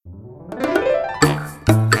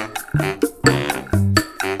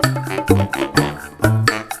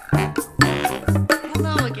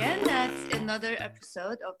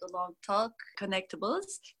Talk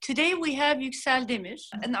Connectables. Today we have Yüksel Demir,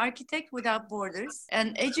 an architect without borders,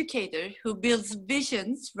 an educator who builds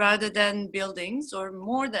visions rather than buildings or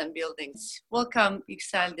more than buildings. Welcome,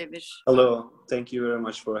 Yüksel Demir. Hello, thank you very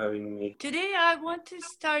much for having me. Today I want to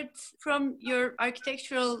start from your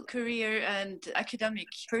architectural career and academic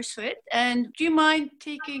pursuit. And do you mind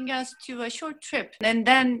taking us to a short trip? And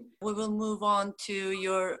then we will move on to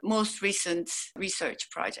your most recent research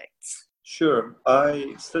projects. Sure.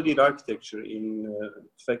 I studied architecture in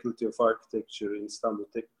Faculty of Architecture in Istanbul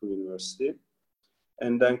Technical University,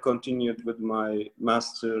 and then continued with my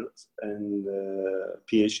master's and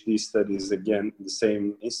PhD studies again in the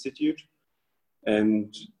same institute,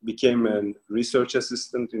 and became a research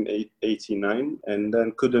assistant in 1989, and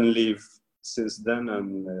then couldn't leave since then.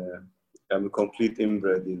 I'm a complete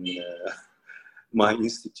inbred in my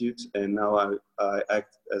institute, and now I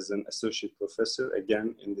act as an associate professor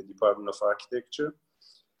again in the Department of Architecture.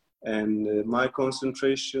 And my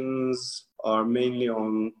concentrations are mainly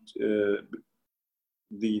on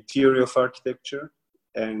the theory of architecture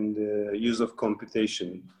and use of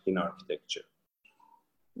computation in architecture.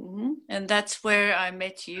 Mm-hmm. And that's where I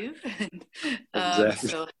met you. Exactly.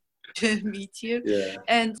 So to meet you. Yeah.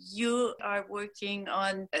 And you are working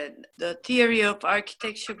on the theory of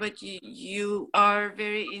architecture, but you are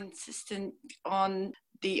very insistent on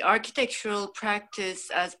the architectural practice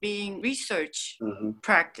as being research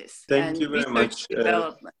practice. Thank you very much.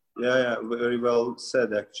 Development. Yeah, very well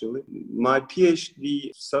said, actually. My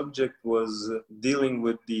PhD subject was dealing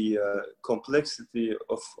with the complexity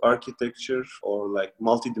of architecture, or like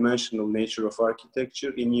multidimensional nature of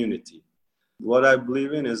architecture in Unity. What I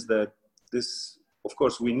believe in is that this, of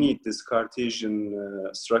course, we need this Cartesian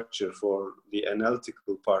structure for the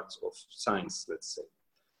analytical part of science, let's say.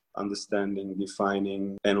 Understanding,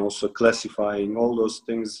 defining, and also classifying, all those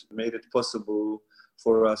things made it possible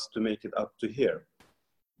for us to make it up to here.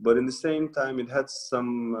 But in the same time, it had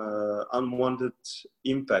some unwanted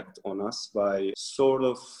impact on us by sort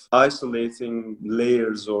of isolating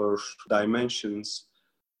layers or dimensions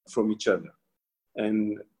from each other.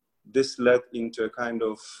 And this led into a kind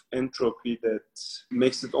of entropy that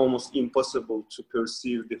makes it almost impossible to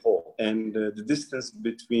perceive the whole. And the distance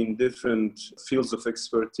between different fields of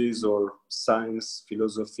expertise or science,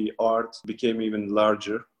 philosophy, art became even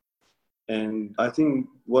larger. And I think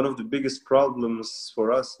one of the biggest problems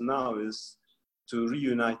for us now is to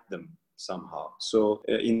reunite them somehow. So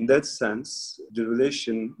in that sense, the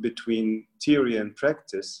relation between theory and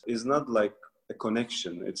practice is not like a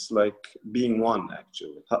connection. It's like being one,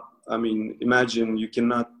 actually. I mean, imagine you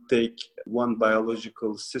cannot take one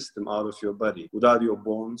biological system out of your body without your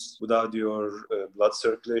bones, without your blood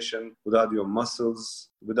circulation, without your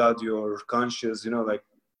muscles, without your conscious, like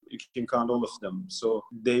you can count all of them. So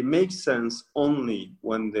they make sense only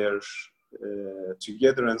when they're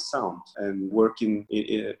together and sound and working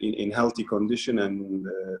in healthy condition and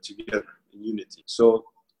together in unity. So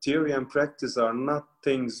theory and practice are not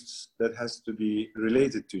things that has to be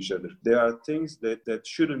related to each other. They are things that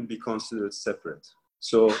shouldn't be considered separate.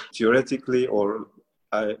 So theoretically, or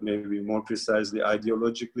maybe more precisely,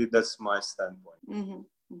 ideologically, that's my standpoint.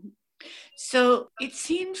 Mm-hmm. Mm-hmm. So it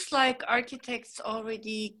seems like architects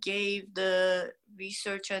already gave the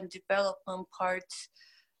research and development part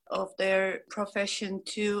of their profession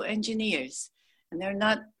to engineers, and they're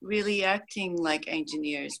not really acting like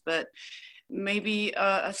engineers, but maybe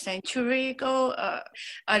a century ago,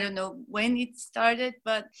 I don't know when it started,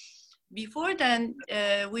 but before then,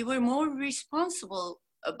 we were more responsible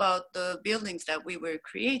about the buildings that we were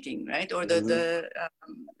creating, right? Or the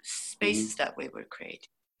spaces that we were creating.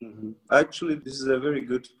 Mm-hmm. Actually, this is a very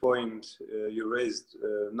good point you raised.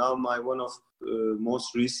 Now, one of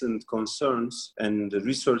most recent concerns and the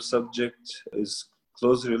research subject is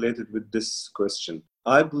closely related with this question.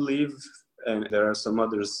 I believe, and there are some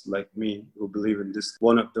others like me who believe in this.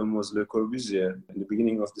 One of them was Le Corbusier in the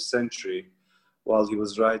beginning of the century, while he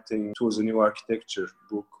was writing Towards a New Architecture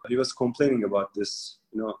book. He was complaining about this,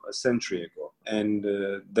 a century ago, and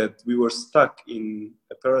that we were stuck in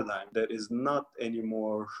a paradigm that is not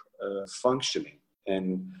anymore functioning.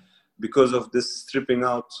 And because of this stripping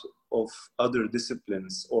out of other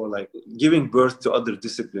disciplines, or like giving birth to other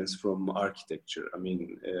disciplines from architecture. I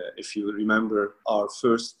mean, if you remember our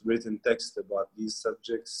first written text about these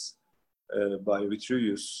subjects by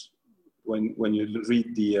Vitruvius, when you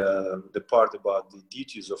read the part about the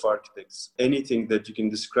duties of architects, anything that you can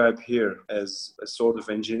describe here as a sort of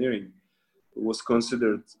engineering was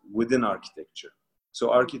considered within architecture.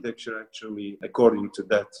 So architecture actually, according to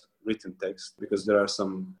that written text, because there are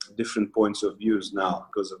some different points of views now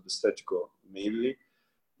because of the statico mainly,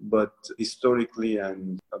 But historically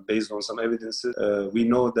and based on some evidences, we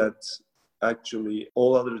know that actually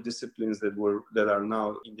all other disciplines that are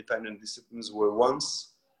now independent disciplines were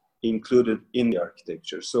once included in the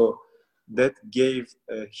architecture. So that gave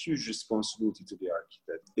a huge responsibility to the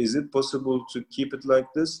architect. Is it possible to keep it like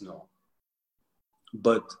this? No.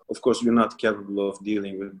 But of course, we're not capable of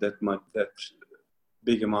dealing with that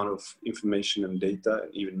big amount of information and data,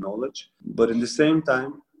 even knowledge. But in the same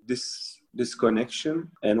time, this connection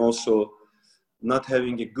and also not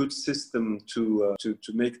having a good system to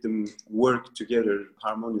make them work together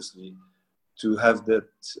harmoniously, to have that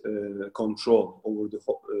control over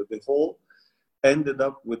the whole, ended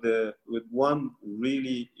up with one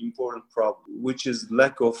really important problem, which is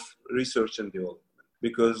lack of research and development.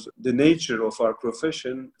 Because the nature of our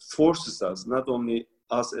profession forces us, not only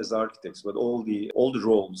us as architects, but all the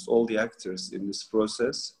roles, all the actors in this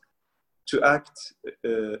process, to act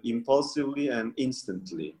impulsively and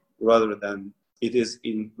instantly, rather than it is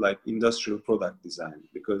in like industrial product design,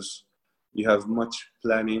 because you have much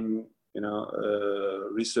planning,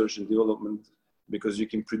 research and development, because you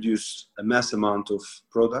can produce a mass amount of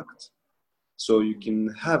product. So you can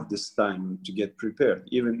have this time to get prepared,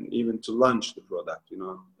 even to launch the product,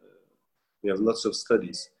 we have lots of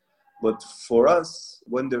studies. But for us,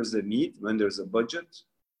 when there's a need, when there's a budget,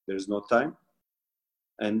 there's no time.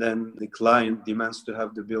 And then the client demands to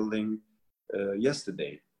have the building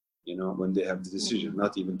yesterday, when they have the decision,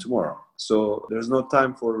 not even tomorrow. So there's no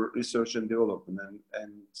time for research and development.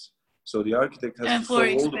 And so the architect has to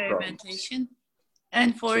solve all the problems.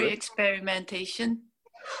 And for experimentation.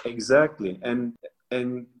 Exactly. And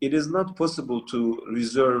it is not possible to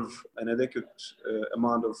reserve an adequate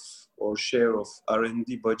amount of or share of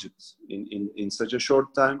R&D budget in such a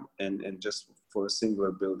short time and just for a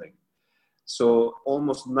singular building. So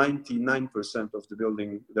almost 99% of the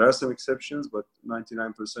building, there are some exceptions, but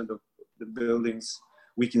 99% of the buildings,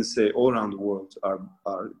 we can say all around the world,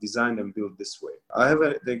 are designed and built this way. I have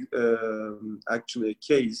actually a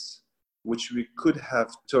case which we could have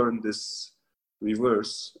turned this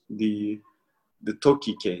reverse, the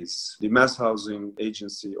TOKİ case, the mass housing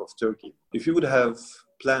agency of Turkey. If you would have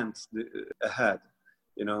planned ahead,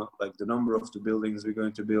 like the number of the buildings we're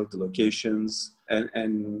going to build, the locations,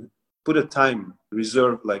 and put a time,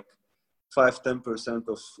 reserve like 5-10%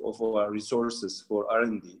 of our resources for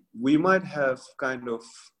R&D, we might have kind of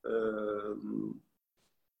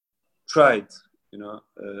tried,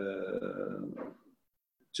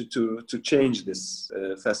 to change this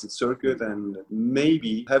facet circuit and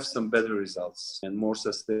maybe have some better results and more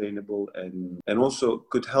sustainable, and also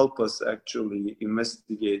could help us actually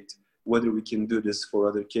investigate whether we can do this for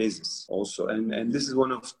other cases also. And this is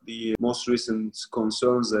one of the most recent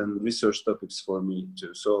concerns and research topics for me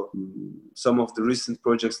too. So some of the recent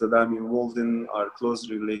projects that I'm involved in are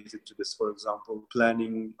closely related to this. For example,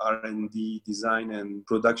 planning, R&D, design and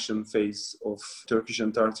production phase of Turkish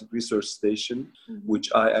Antarctic Research Station, which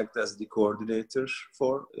I act as the coordinator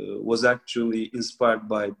for, was actually inspired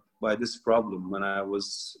by this problem when I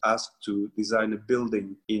was asked to design a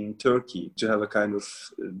building in Turkey to have a kind of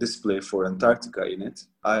display for Antarctica in it.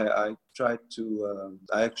 I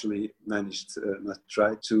actually managed,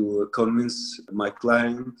 to convince my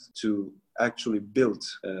client to actually build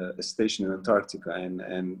a station in Antarctica,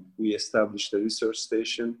 and we established a research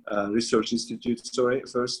institute,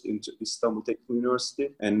 first in Istanbul Technical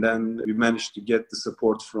University, and then we managed to get the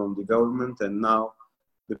support from the government, and now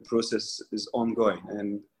the process is ongoing.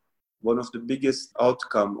 And one of the biggest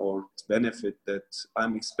outcome or benefit that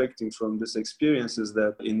I'm expecting from this experience is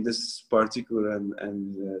that in this particular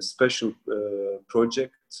and special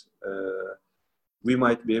project, we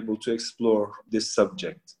might be able to explore this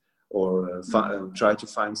subject or try to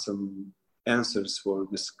find some answers for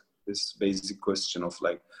this basic question of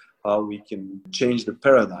like how we can change the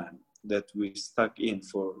paradigm that we stuck in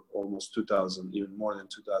for almost 2,000, even more than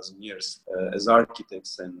 2,000 years as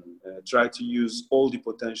architects, and try to use all the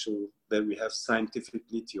potential that we have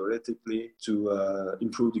scientifically, theoretically, to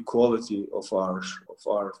improve the quality of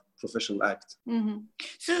our professional act. Mm-hmm.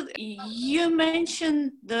 So you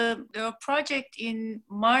mentioned the project in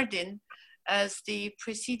Mardin as the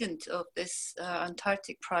precedent of this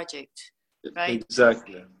Antarctic project, right?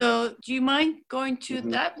 Exactly. So do you mind going to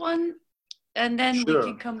that one? And then Sure. We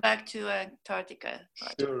can come back to Antarctica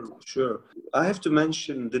project. Sure. I have to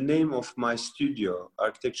mention the name of my studio,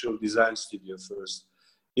 architectural design studio first.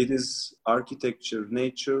 It is Architecture,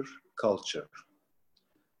 Nature, Culture.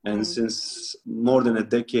 And since more than a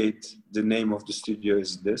decade, the name of the studio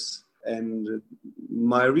is this. And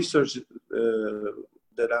my research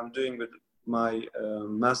that I'm doing with my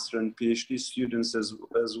master and PhD students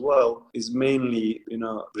as well is mainly,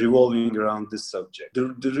 revolving around this subject.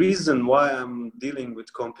 The reason why I'm dealing with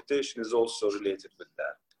computation is also related with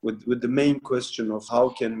that. With the main question of how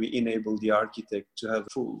can we enable the architect to have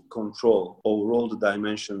full control over all the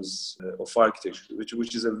dimensions of architecture,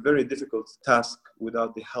 which is a very difficult task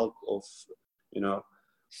without the help of,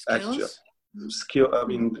 actual skill. I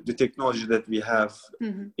mean, the technology that we have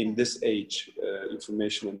in this age,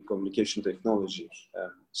 information and communication technology.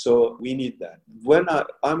 So we need that.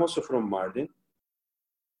 I'm also from Mardin,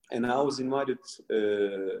 and I was invited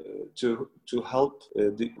to help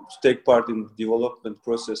to take part in the development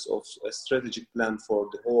process of a strategic plan for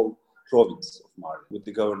the whole province of Mardin with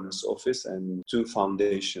the governor's office and two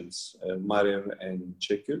foundations, Marev and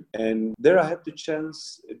Çekül. And there I had the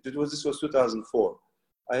chance, this was 2004,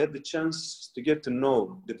 I had the chance to get to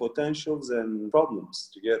know the potentials and problems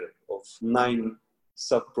together of 9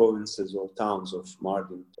 sub-provinces or towns of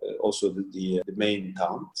Mardin, also the main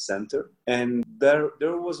town center. And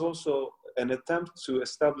there was also an attempt to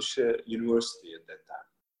establish a university at that time.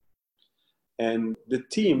 And the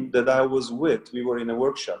team that I was with, we were in a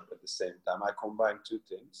workshop at the same time. I combined two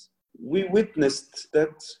things. We witnessed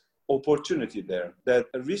that opportunity there, that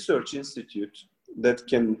a research institute that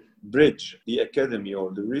can bridge the academy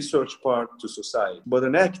or the research part to society, but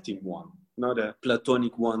an acting one, not a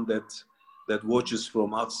platonic one that watches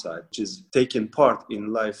from outside, which is taking part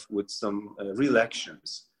in life with some real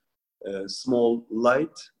actions, small,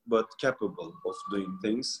 light, but capable of doing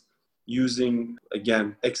things, using,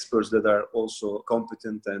 again, experts that are also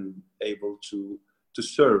competent and able to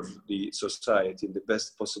serve the society in the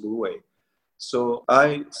best possible way. So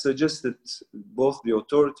I suggested both the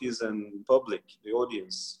authorities and public, the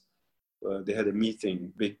audience, they had a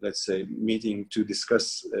meeting, meeting to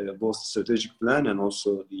discuss both the strategic plan and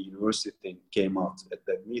also the university thing came out at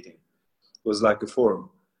that meeting. It was like a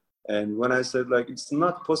forum. And when I said, it's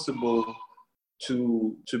not possible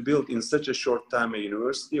to build in such a short time a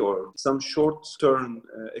university or some short-term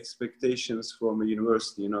expectations from a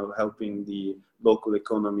university, helping the local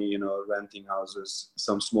economy, renting houses,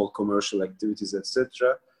 some small commercial activities,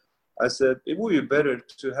 etc. I said, it would be better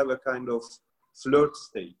to have a kind of flirt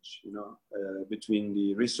stage, between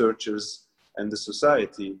the researchers and the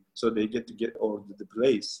society, so they or the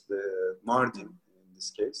place, the Mardin in this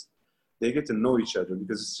case, they get to know each other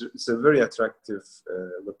because it's a very attractive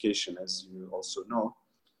location, as you also know,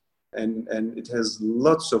 and it has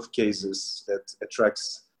lots of cases that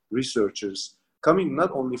attracts researchers coming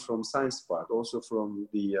not only from science part, also from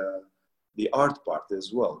the art part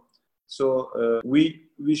as well. So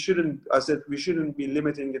we shouldn't be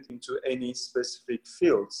limiting it into any specific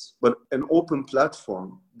fields, but an open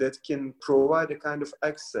platform that can provide a kind of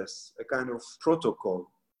access, a kind of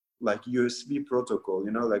protocol, like USB protocol,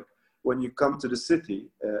 like when you come to the city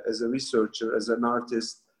as a researcher, as an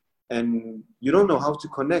artist, and you don't know how to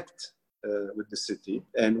connect with the city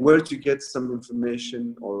and where to get some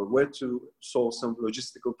information or where to solve some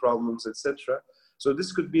logistical problems, etc. So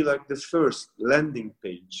this could be like the first landing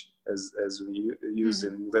page, as we use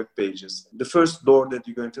in web pages, the first door that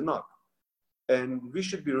you're going to knock. And we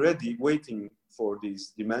should be ready, waiting for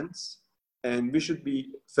these demands, and we should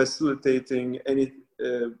be facilitating any,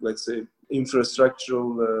 let's say,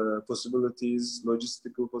 infrastructural possibilities,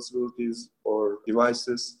 logistical possibilities or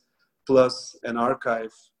devices, plus an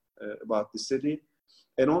archive about the city,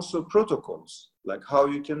 and also protocols, like how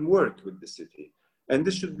you can work with the city. And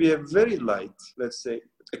this should be a very light, let's say,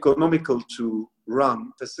 economical to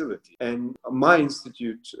run facility. And my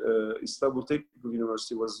institute, Istanbul Technical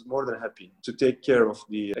University, was more than happy to take care of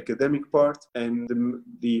the academic part, and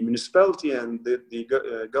the municipality and the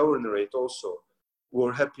governorate also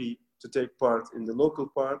were happy to take part in the local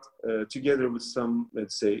part, together with some,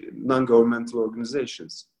 let's say, non-governmental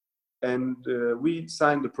organizations. And we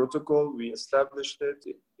signed the protocol, we established it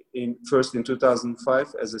first in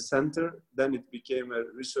 2005 as a center, then it became a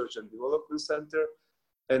research and development center.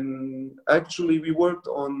 And actually we worked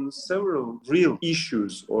on several real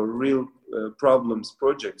issues or real problems,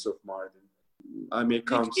 projects of Mardin. I may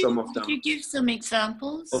count some of them. Could you give some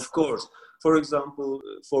examples? Of course. For example,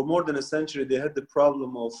 for more than a century, they had the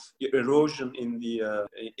problem of erosion in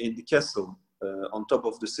the castle on top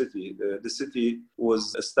of the city. The city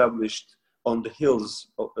was established on the hills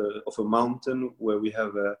of a mountain where we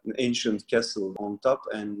have an ancient castle on top,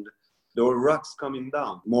 and there were rocks coming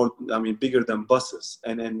down, bigger than buses,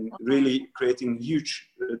 and really creating huge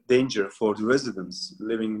danger for the residents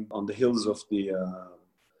living on the hills of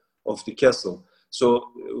the castle.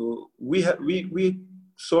 So we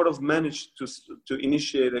sort of managed to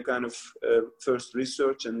initiate a kind of first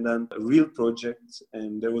research and then a real project,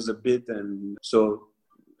 and there was a bid, and so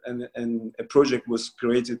and a project was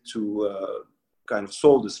created to kind of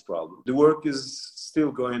solve this problem. The work is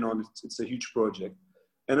still going on. It's a huge project.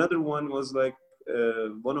 Another one was like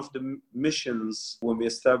one of the missions when we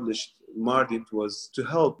established Mardin was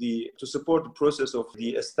to support the process of the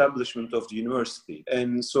establishment of the university.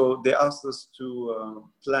 And so they asked us to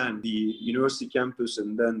plan the university campus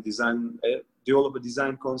and then develop a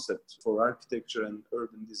design concept for architecture and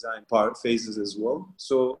urban design phases as well.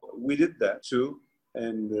 So we did that too.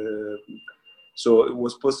 And so it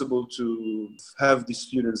was possible to have the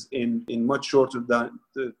students in much shorter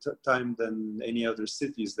time than any other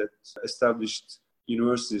cities that established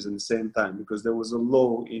universities in the same time, because there was a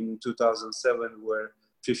law in 2007 where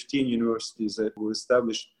 15 universities that were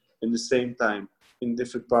established in the same time in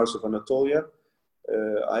different parts of Anatolia.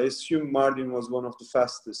 I assume Mardin was one of the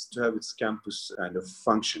fastest to have its campus kind of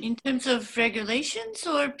function. In terms of regulations,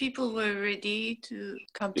 or people were ready to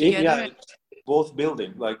come together? Yeah, both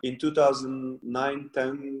building. Like in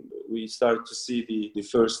 2009-10, we started to see the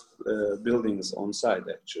first buildings on site,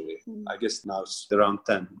 actually. I guess now it's around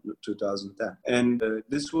 2010. And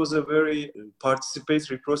this was a very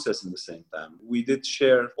participatory process in the same time. We did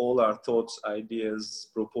share all our thoughts,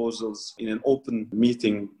 ideas, proposals in an open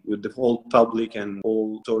meeting with the whole public and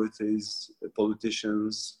all authorities,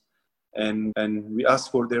 politicians, and we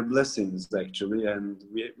asked for their blessings, actually, and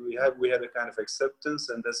we had a kind of acceptance,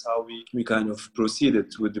 and that's how we kind of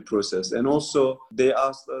proceeded with the process. And also they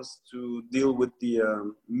asked us to deal with the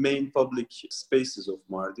main public spaces of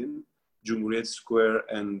Mardin, Cumhuriyet Square,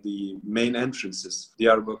 and the main entrances,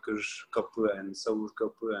 Diyarbakır Kapı and Savur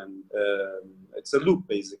Kapı, and it's a loop,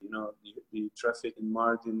 basically. The traffic in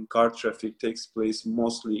Mardin, car traffic, takes place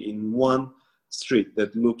mostly in one street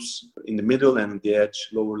that loops in the middle and the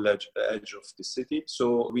lower edge of the city.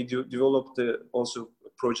 So we developed also a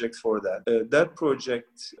project for that. That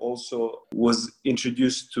project also was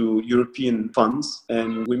introduced to European funds,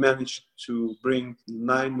 and we managed to bring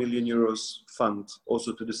 9 million euros fund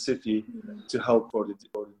also to the city to help for the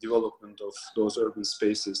development of those urban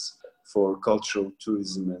spaces for cultural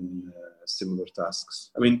tourism and similar tasks.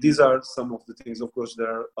 I mean, these are some of the things. Of course,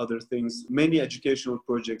 there are other things. Many educational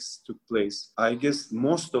projects took place. I guess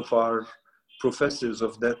most of our professors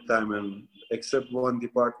of that time, and except one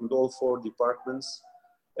department, all 4 departments,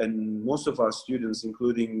 and most of our students,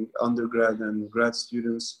 including undergrad and grad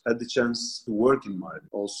students, had the chance to work in Mardin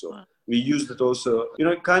also. Wow. We used it also,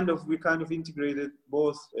 we kind of integrated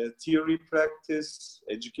both theory, practice,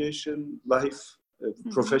 education, life,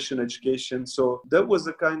 profession, education. So that was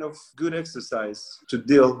a kind of good exercise to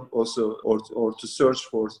deal also, or to search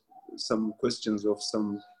for some questions of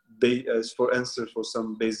some for answers for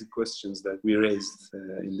some basic questions that we raised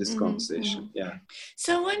in this conversation. Yeah.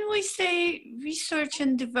 So when we say research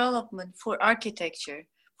and development for architecture,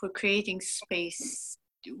 for creating space,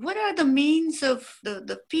 what are the means of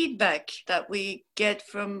the feedback that we get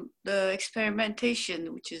from the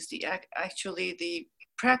experimentation, which is actually the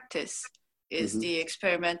practice? Is the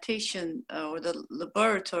experimentation or the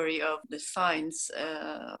laboratory of the science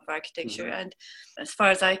of architecture, and as far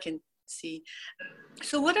as I can see.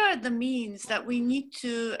 So what are the means that we need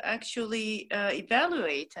to actually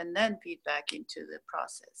evaluate and then feed back into the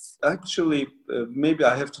process? Actually, maybe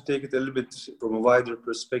I have to take it a little bit from a wider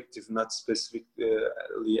perspective, not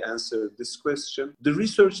specifically answer this question. The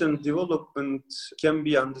research and development can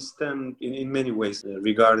be understood in many ways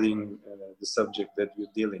regarding the subject that you're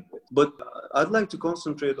dealing with. But I'd like to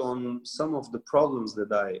concentrate on some of the problems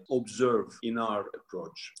that I observe in our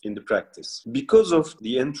approach, in the practice. Because of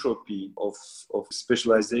the entropy of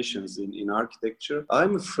specializations in architecture,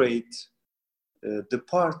 I'm afraid the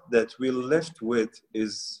part that we're left with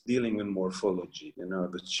is dealing with morphology,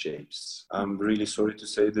 with shapes. I'm really sorry to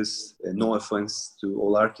say this, no offense to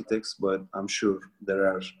all architects, but I'm sure there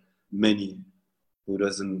are many who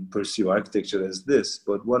doesn't pursue architecture as this.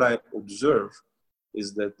 But what I observe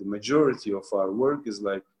is that the majority of our work is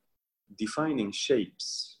like defining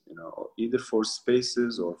shapes, either for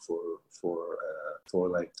spaces or for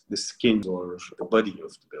like the skin or the body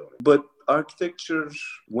of the building. But architecture,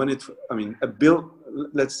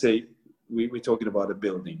 let's say we're talking about a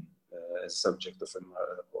building as subject of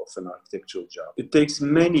an architectural job. It takes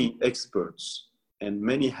many experts and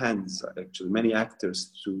many hands, actually, many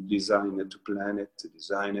actors to design it, to plan it, to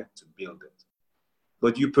design it, to build it.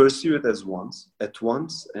 But you pursue it at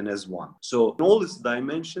once and as one. So all its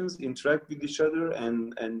dimensions interact with each other,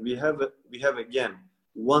 and we have again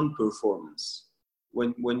one performance.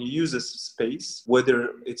 When you use a space,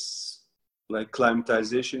 whether it's like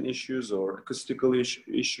climatization issues or acoustical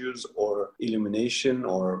issues or illumination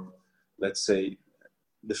or, let's say,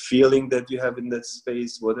 the feeling that you have in that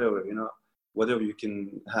space, whatever, whatever you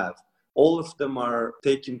can have. All of them are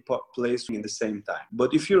taking place in the same time.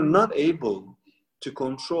 But if you're not able to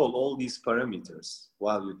control all these parameters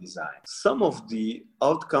while you design, some of the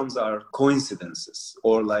outcomes are coincidences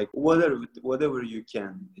or like whatever you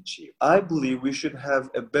can achieve. I believe we should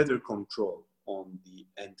have a better control on the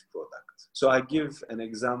end product. So I give an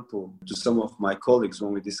example to some of my colleagues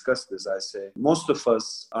when we discuss this. I say, most of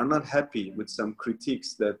us are not happy with some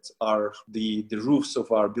critiques that are the roofs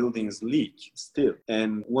of our buildings leak still.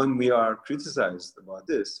 And when we are criticized about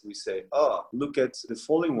this, we say, look at the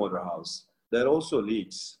falling water house. That also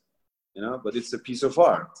leaks, but it's a piece of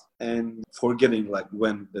art. And forgetting like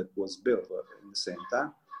when that was built at the same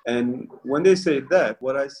time. And when they say that,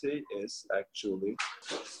 what I say is actually,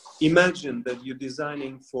 imagine that you're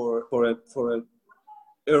designing for a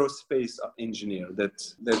aerospace engineer that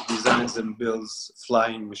designs and builds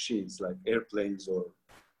flying machines like airplanes or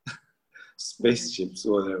spaceships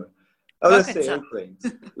or whatever. Let's say airplanes.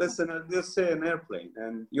 Let's say an airplane,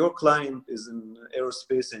 and your client is an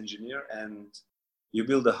aerospace engineer, and you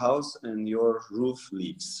build a house and your roof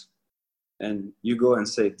leaks, and you go and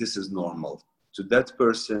say this is normal to that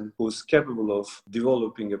person who's capable of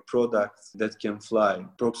developing a product that can fly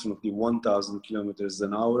approximately 1,000 kilometers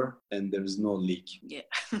an hour and there is no leak. Yeah.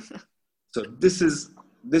 So this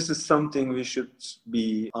is something we should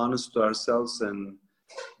be honest to ourselves and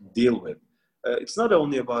deal with. It's not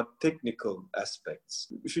only about technical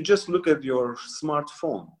aspects. If you just look at your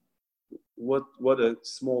smartphone, what a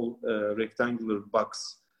small rectangular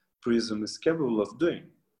box prism is capable of doing.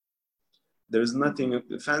 There's nothing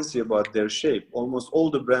fancy about their shape. Almost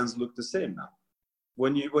all the brands look the same now.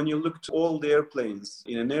 When you look to all the airplanes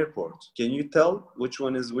in an airport, can you tell which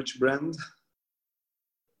one is which brand?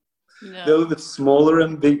 No. They're a little bit smaller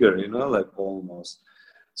and bigger, like almost.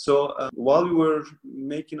 So while we were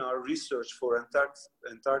making our research for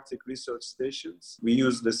Antarctic research stations, we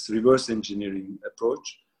used this reverse engineering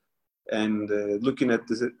approach. And looking at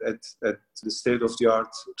the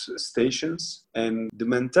state-of-the-art stations and the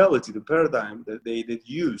mentality, the paradigm that they did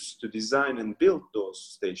use to design and build those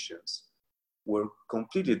stations were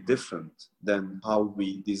completely different than how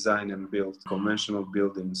we design and build conventional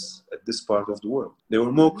buildings at this part of the world. They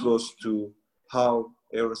were more close to how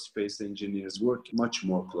aerospace engineers work, much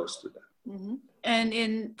more close to that. Mm-hmm. And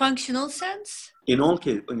in functional sense? In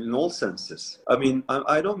all senses. I mean,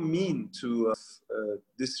 I don't mean to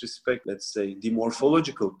disrespect, let's say, the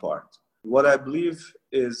morphological part. What I believe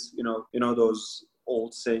is, those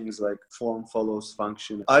old sayings like form follows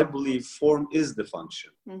function. I believe form is the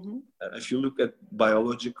function. Mm-hmm. If you look at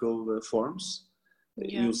biological forms,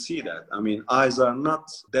 you'll see that. I mean, eyes are not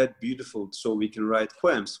that beautiful so we can write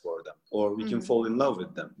poems for them or we can fall in love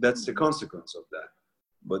with them. That's the consequence of that.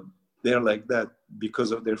 But they're like that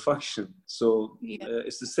because of their function. So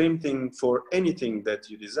it's the same thing for anything that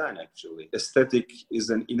you design, actually. Aesthetic is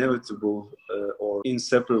an inevitable or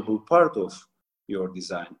inseparable part of your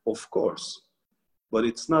design, of course. But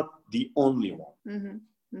it's not the only one.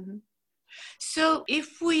 Mm-hmm. Mm-hmm. So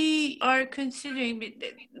if we are considering,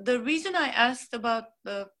 the reason I asked about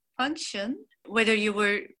the function, whether you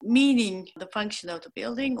were meaning the function of the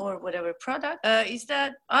building or whatever product, is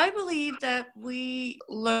that I believe that we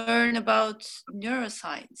learn about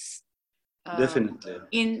neuroscience. Definitely.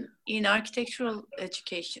 In architectural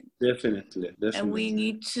education. Definitely. And we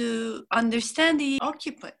need to understand the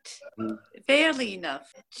occupant fairly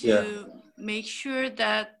enough to make sure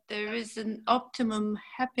that there is an optimum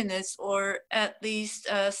happiness or at least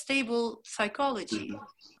a stable psychology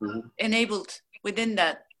enabled within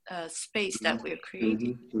that space that we're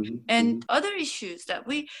creating. And other issues that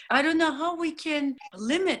I don't know how we can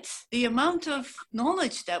limit the amount of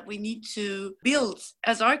knowledge that we need to build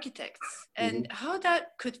as architects and how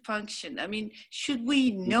that could function. I mean, should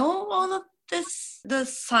we know all of this, the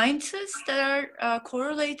sciences that are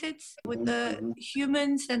correlated with the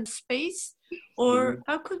humans and space? Or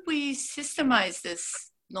how could we systemize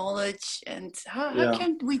this knowledge and how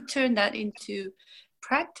can we turn that into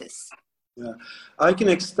practice? Yeah, I can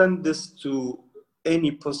extend this to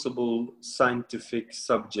any possible scientific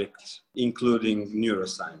subject, including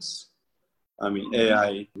neuroscience. I mean,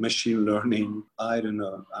 AI, machine learning, I don't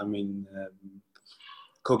know. I mean,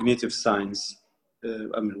 cognitive science,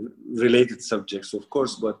 related subjects, of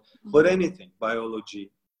course, but anything,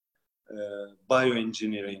 biology,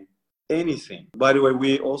 bioengineering, anything. By the way,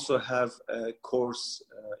 we also have a course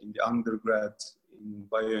in the undergrad in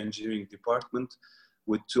bioengineering department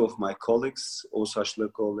with two of my colleagues, Oğuz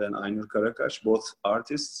Haşlıkoğlu and Aynur Karakaş, both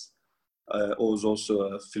artists. was also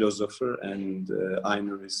a philosopher, and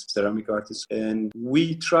Ainur is ceramic artist. And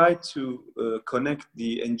we try to connect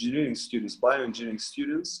the engineering students, bioengineering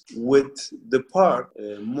students, with the part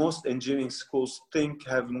most engineering schools think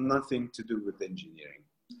have nothing to do with engineering,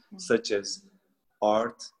 such as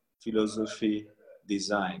art, philosophy,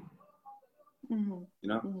 design, you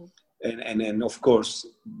know, and of course,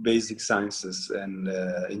 basic sciences and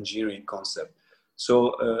engineering concept.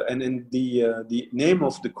 So, and then the name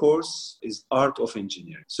of the course is Art of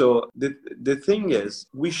Engineering. So the thing is,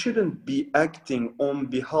 we shouldn't be acting on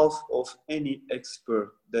behalf of any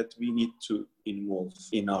expert that we need to involve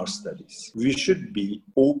in our studies. We should be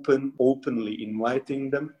openly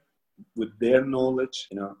inviting them with their knowledge,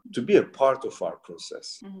 you know, to be a part of our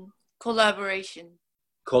process. Collaboration.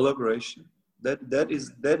 That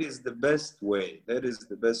is the best way. That is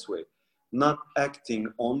the best way. Not acting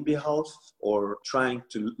on behalf or trying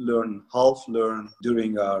to half learn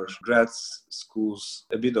during our grad schools,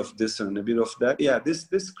 a bit of this and a bit of that. Yeah,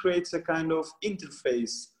 this creates a kind of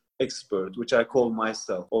interface expert, which I call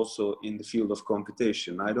myself also in the field of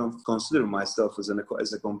computation. I don't consider myself as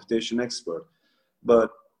a computation expert,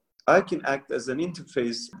 but I can act as an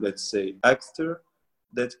interface, let's say, actor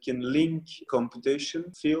that can link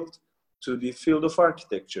computation field to the field of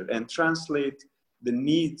architecture and translate the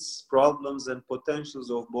needs, problems, and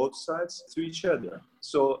potentials of both sides to each other.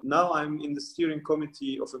 So now I'm in the steering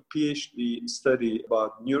committee of a PhD study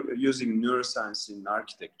about using neuroscience in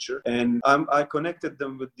architecture. And I connected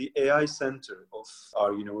them with the AI center of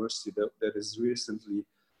our university that is recently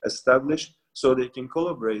established, so they can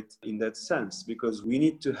collaborate in that sense, because we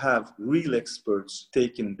need to have real experts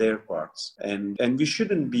taking their parts, and we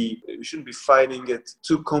shouldn't be finding it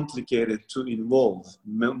too complicated to involve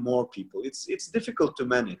more people. It's difficult to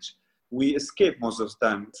manage. We escape most of the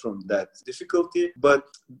time from that difficulty, but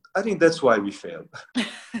I think that's why we fail.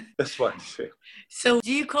 That's why we fail. So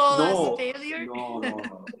do you call us failure? No.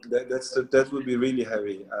 That would be really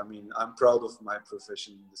heavy. I mean, I'm proud of my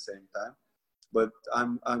profession at the same time, but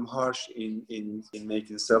I'm harsh in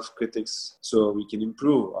making self-critics so we can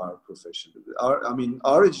improve our profession.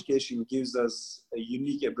 Our education gives us a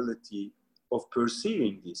unique ability of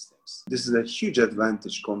perceiving these things. This is a huge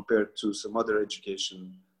advantage compared to some other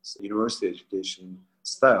university education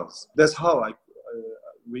styles. That's how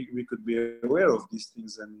we could be aware of these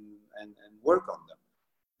things and work on them.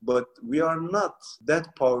 But we are not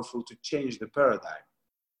that powerful to change the paradigm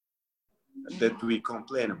that we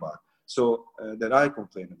complain about. So that I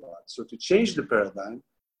complain about. So to change the paradigm,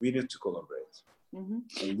 we need to collaborate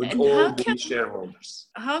with all the shareholders.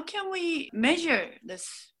 How can we measure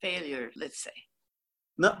this failure, let's say?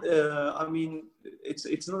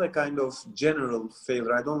 It's not a kind of general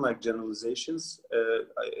failure. I don't like generalizations.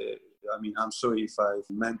 I'm sorry if I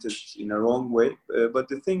meant it in a wrong way. But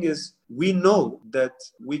the thing is, we know that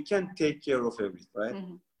we can't take care of everything, right?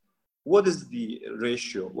 What is the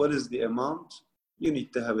ratio? What is the amount? You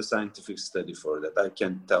need to have a scientific study for that. I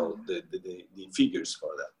can't tell the figures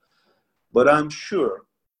for that. But I'm sure,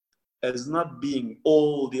 as not being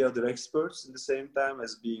all the other experts at the same time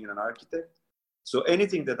as being an architect, so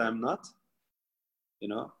anything that I'm not,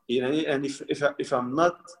 and if I'm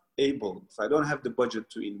not able, if I don't have the budget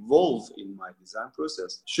to involve in my design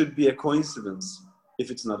process, should be a coincidence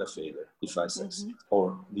if it's not a failure, if I succeed,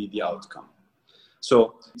 or the outcome.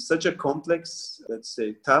 So such a complex, let's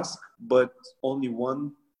say, task, but only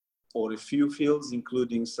one or a few fields,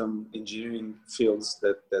 including some engineering fields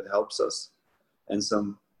that helps us, and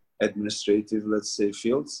some administrative, let's say,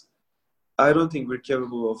 fields. I don't think we're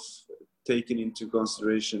capable of taking into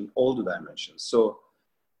consideration all the dimensions. So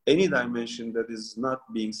any dimension that is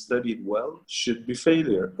not being studied well should be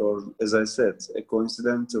failure, or, as I said, a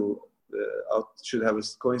coincidental should have a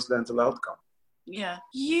coincidental outcome. Yeah.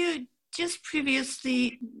 You just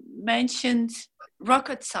previously mentioned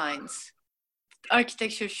rocket science.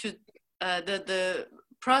 Architecture should, the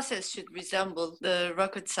process should resemble the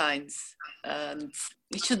rocket science, and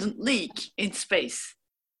it shouldn't leak in space.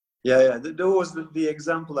 Yeah. That was the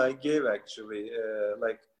example I gave, actually.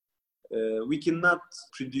 We cannot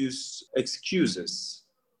produce excuses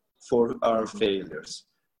for our failures.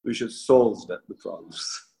 We should solve the problems.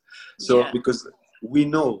 So, because we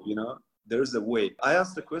know, there's a way. I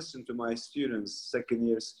asked the question to my students,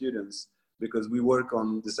 second-year students, because we work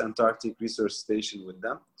on this Antarctic research station with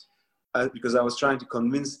them, because I was trying to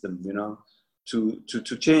convince them,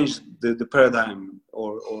 to change the paradigm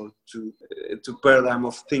or to paradigm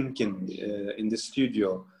of thinking in the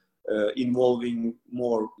studio, involving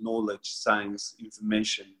more knowledge, science,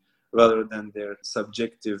 information, rather than their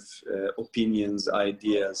subjective opinions,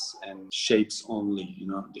 ideas, and shapes only,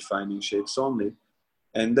 defining shapes only.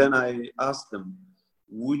 And then I asked them,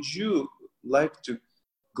 would you like to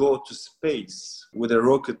go to space with a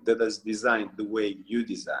rocket that is designed the way you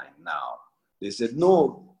design now? They said,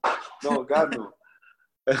 no, God, no.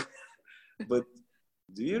 But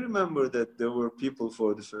do you remember that there were people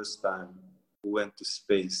for the first time who went to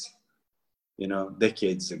space,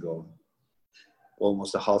 decades ago,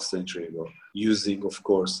 almost a half century ago, using, of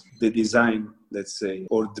course, the design, let's say,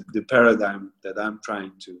 or the paradigm that I'm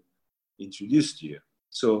trying to introduce to you.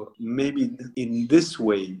 So maybe in this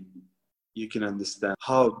way, you can understand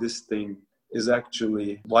how this thing is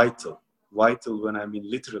actually vital. Vital when I mean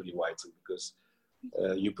literally vital, because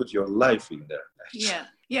you put your life in there. Actually.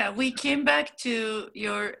 Yeah. We came back to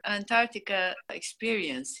your Antarctica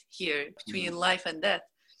experience here between life and death.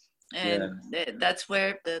 And that's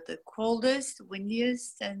where the coldest,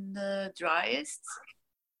 windiest, and the driest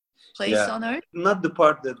place on Earth? Not the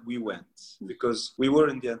part that we went, because we were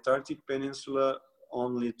in the Antarctic Peninsula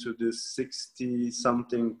only to the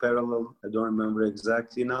 60-something parallel. I don't remember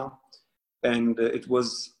exactly now. And it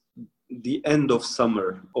was the end of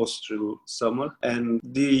summer, Austral summer, and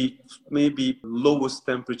the maybe lowest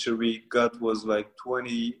temperature we got was like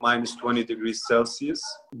minus 20 degrees Celsius.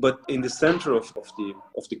 But in the center of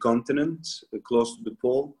the continent, close to the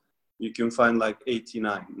pole, you can find like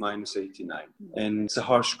minus 89. And it's a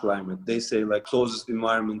harsh climate. They say like closest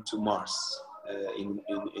environment to Mars.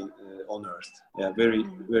 On Earth. Yeah, very,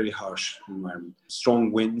 very harsh environment.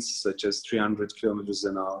 Strong winds, such as 300 kilometers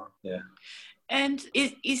an hour. Yeah. And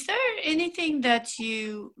is there anything that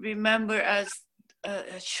you remember as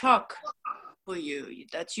a shock for you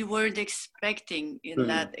that you weren't expecting in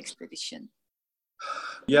that expedition?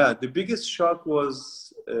 Yeah, the biggest shock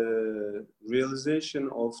was realization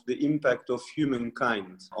of the impact of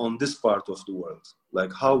humankind on this part of the world,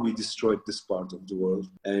 like how we destroyed this part of the world,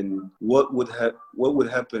 and what would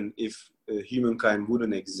happen if humankind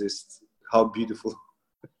wouldn't exist. How beautiful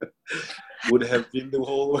would have been the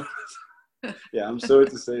whole world. Yeah, I'm sorry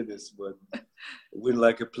to say this, but we're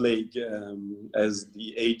like a plague, as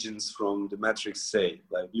the agents from the Matrix say,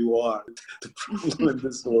 like you are the problem in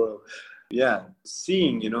this world. Yeah,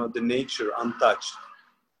 seeing, the nature untouched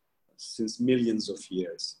since millions of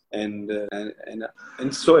years, and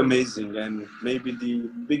so amazing. And maybe the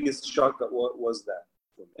biggest shock was that.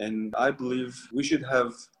 And I believe we should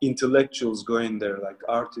have intellectuals going there, like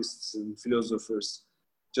artists and philosophers,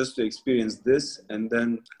 just to experience this and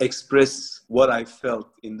then express what I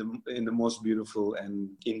felt in the most beautiful and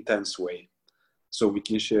intense way. So we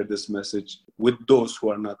can share this message with those who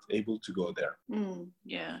are not able to go there.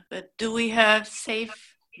 Yeah, but do we have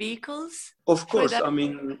safe vehicles? Of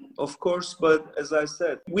course, but as I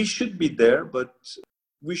said, we should be there, but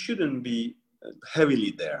we shouldn't be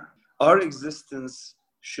heavily there. Our existence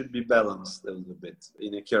should be balanced a little bit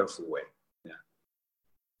in a careful way. Yeah.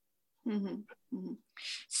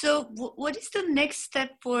 So what is the next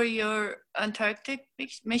step for your Antarctic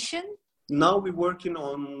mission? Now we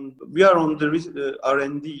are on the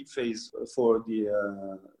R&D phase for the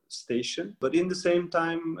station, but in the same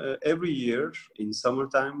time, every year in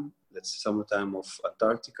summertime, that's summertime of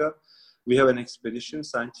Antarctica, we have an expedition,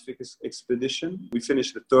 scientific expedition. We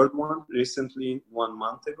finished the third one recently, 1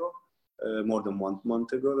 month ago, more than 1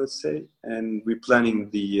 month ago, let's say, and we're planning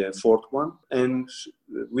the fourth one. And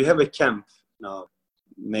we have a camp now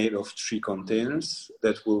made of 3 containers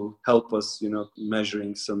that will help us,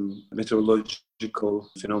 measuring some meteorological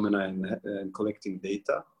phenomena and collecting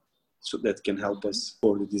data. So that can help us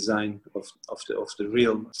for the design of the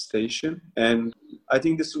real station. And I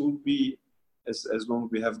think this will be, as long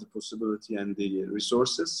as we have the possibility and the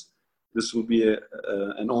resources, this will be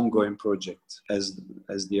an ongoing project as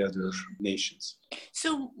the other nations.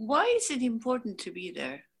 So why is it important to be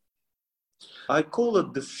there? I call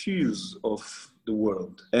it the fuse of the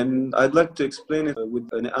world. And I'd like to explain it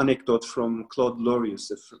with an anecdote from Claude Lorius,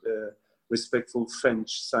 a respectful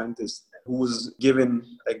French scientist, who was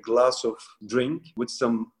given a glass of drink with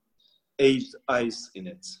some aged ice in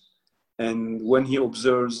it. And when he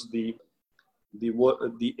observes the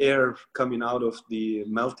air coming out of the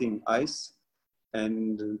melting ice,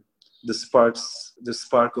 and the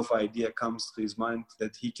spark of idea comes to his mind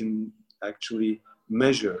that he can actually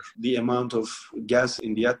measure the amount of gas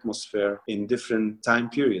in the atmosphere in different time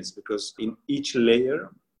periods, because in each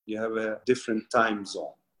layer you have a different time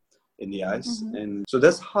zone in the ice. And so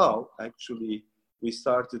that's how actually we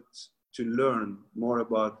started to learn more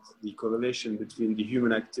about the correlation between the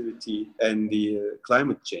human activity and the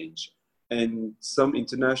climate change. And some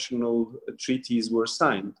international treaties were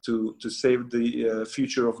signed to save the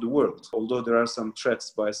future of the world. Although there are some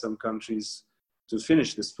threats by some countries to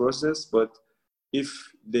finish this process, but if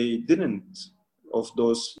they didn't of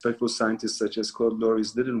those spectral scientists such as Claude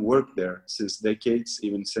Loris didn't work there since decades,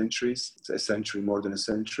 even centuries, a century, more than a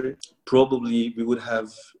century, probably we would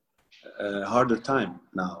have a harder time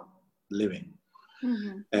now living.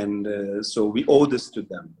 Mm-hmm. And so we owe this to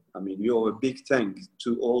them. I mean, we owe a big thank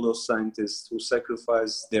to all those scientists who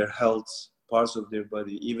sacrificed their health, parts of their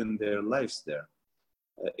body, even their lives there,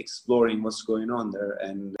 exploring what's going on there.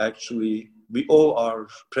 And actually, we owe our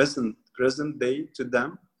present day to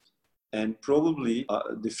them. And probably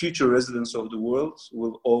the future residents of the world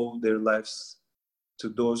will owe their lives to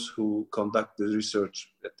those who conduct the research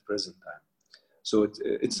at the present time. So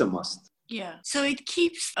it's a must. Yeah, so it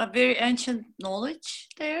keeps a very ancient knowledge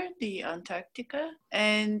there, the Antarctica,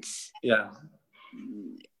 and yeah,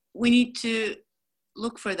 we need to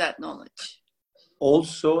look for that knowledge.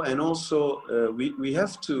 Also, we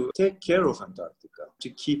have to take care of Antarctica to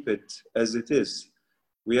keep it as it is.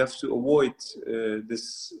 We have to avoid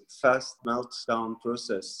this fast meltdown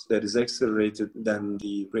process that is accelerated than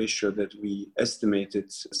the ratio that we estimated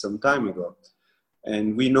some time ago.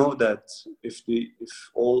 And we know that if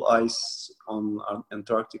all ice on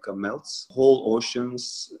Antarctica melts, whole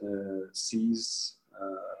oceans, seas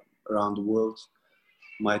around the world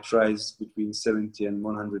might rise between 70 and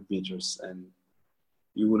 100 meters. And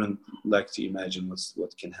you wouldn't like to imagine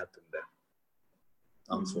what can happen there,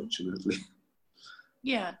 unfortunately.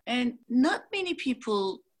 Yeah, and not many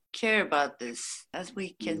people care about this, as we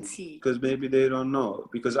can see. Because maybe they don't know,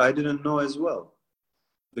 because I didn't know as well.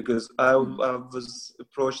 Because I was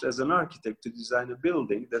approached as an architect to design a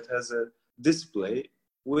building that has a display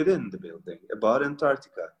within the building about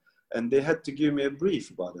Antarctica. And they had to give me a brief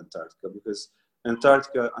about Antarctica, because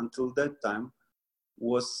Antarctica until that time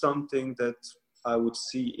was something that I would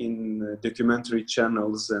see in documentary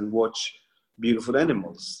channels and watch beautiful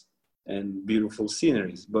animals and beautiful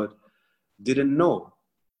sceneries, but didn't know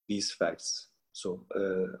these facts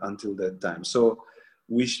until that time. So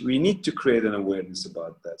we need to create an awareness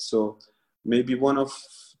about that. So maybe one of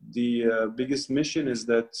the biggest mission is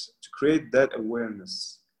that to create that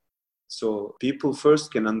awareness, so people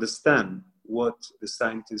first can understand what the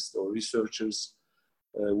scientists or researchers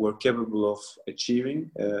were capable of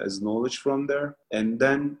achieving as knowledge from there, and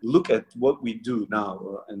then look at what we do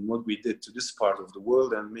now and what we did to this part of the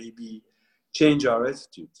world, and maybe change our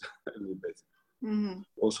attitude a little bit.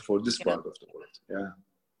 Also for this part of the world.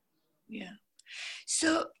 Yeah.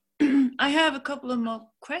 So I have a couple of more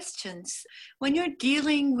questions. When you're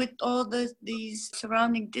dealing with all these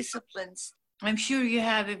surrounding disciplines, I'm sure you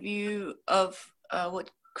have a view of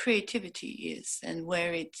what creativity is and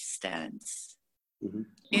where it stands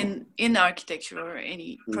in architecture or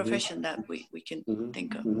any profession that we can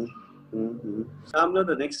think of. I'm not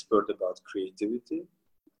an expert about creativity,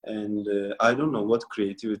 and I don't know what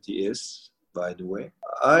creativity is, by the way.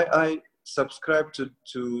 I subscribe to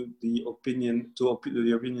the opinion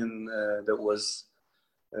that was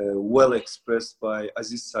well expressed by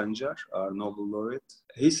Aziz Sancar, our Nobel laureate.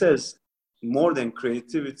 He says, more than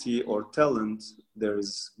creativity or talent, there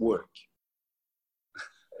is work.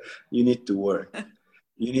 You need to work.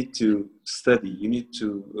 You need to study. You need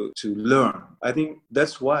to learn. I think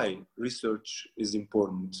that's why research is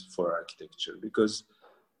important for architecture, because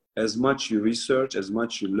as much you research, as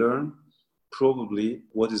much you learn, probably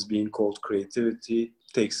what is being called creativity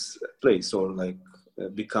takes place or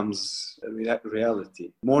becomes a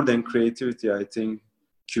reality. More than creativity, I think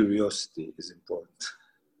curiosity is important.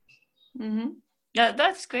 Yeah,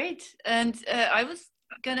 that's great. And I was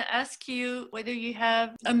going to ask you whether you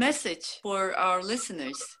have a message for our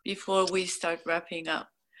listeners before we start wrapping up.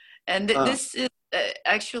 And this is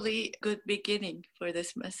actually a good beginning for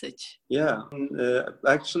this message. Yeah,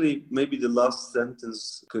 actually, maybe the last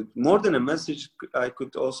sentence could, more than a message, I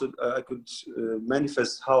could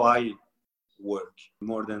manifest how I work.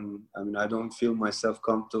 More than, I don't feel myself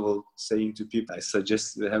comfortable saying to people, I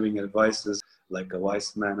suggest having advices like a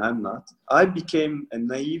wise man. I'm not. I became a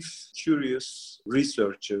naive, curious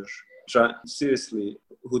researcher, seriously,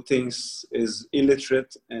 who thinks is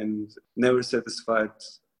illiterate and never satisfied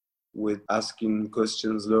with asking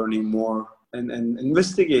questions, learning more, and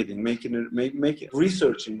investigating,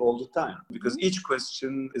 researching all the time. Because each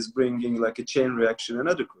question is bringing like a chain reaction,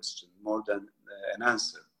 another question, more than an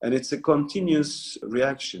answer. And it's a continuous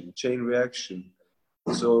reaction, chain reaction.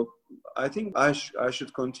 So I think I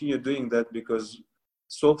should continue doing that, because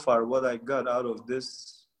so far what I got out of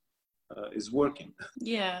this is working.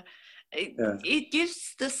 Yeah. It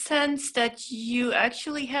gives the sense that you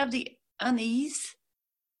actually have the unease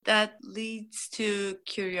that leads to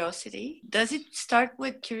curiosity. Does it start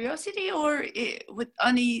with curiosity or with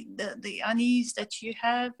the unease that you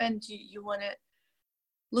have, and you want to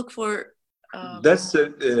look for That's a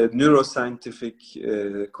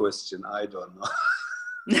neuroscientific question. I don't know.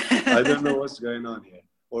 I don't know what's going on here.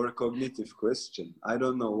 Or a cognitive question. I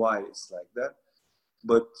don't know why it's like that.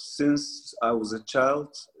 But since I was a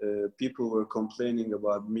child, people were complaining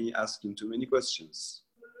about me asking too many questions.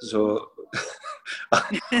 So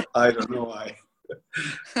I don't know why.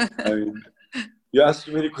 I mean, you ask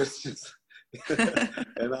too many questions.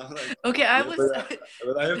 And I'm like, okay,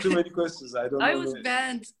 but I have too many questions. I don't know. I was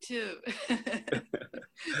banned too.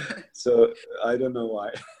 So I don't know why.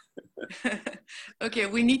 Okay,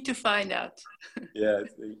 we need to find out. Yeah,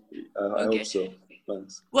 I hope so.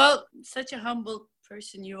 Thanks. Well, such a humble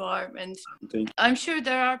person you are, and I'm sure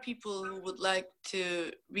there are people who would like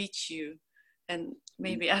to reach you and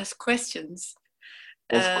maybe ask questions.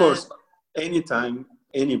 Of course, anytime,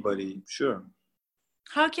 anybody, sure.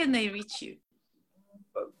 How can they reach you?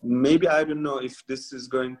 Maybe, I don't know if this is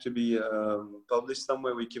going to be published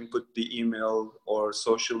somewhere. We can put the email or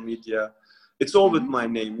social media. It's all with my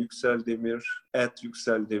name, Yüksel Demir,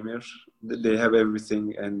 @YükselDemir. They have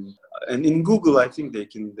everything, and in Google, I think they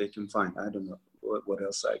can find. I don't know what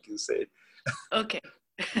else I can say. Okay.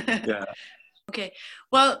 Yeah. Okay.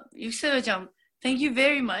 Well, Yüksel Hocam, thank you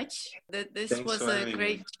very much. This Thanks was a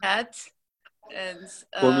great chat, and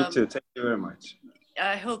for me too. Thank you very much.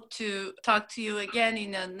 I hope to talk to you again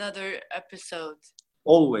in another episode.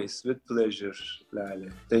 Always with pleasure,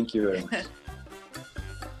 Lale. Thank you very much.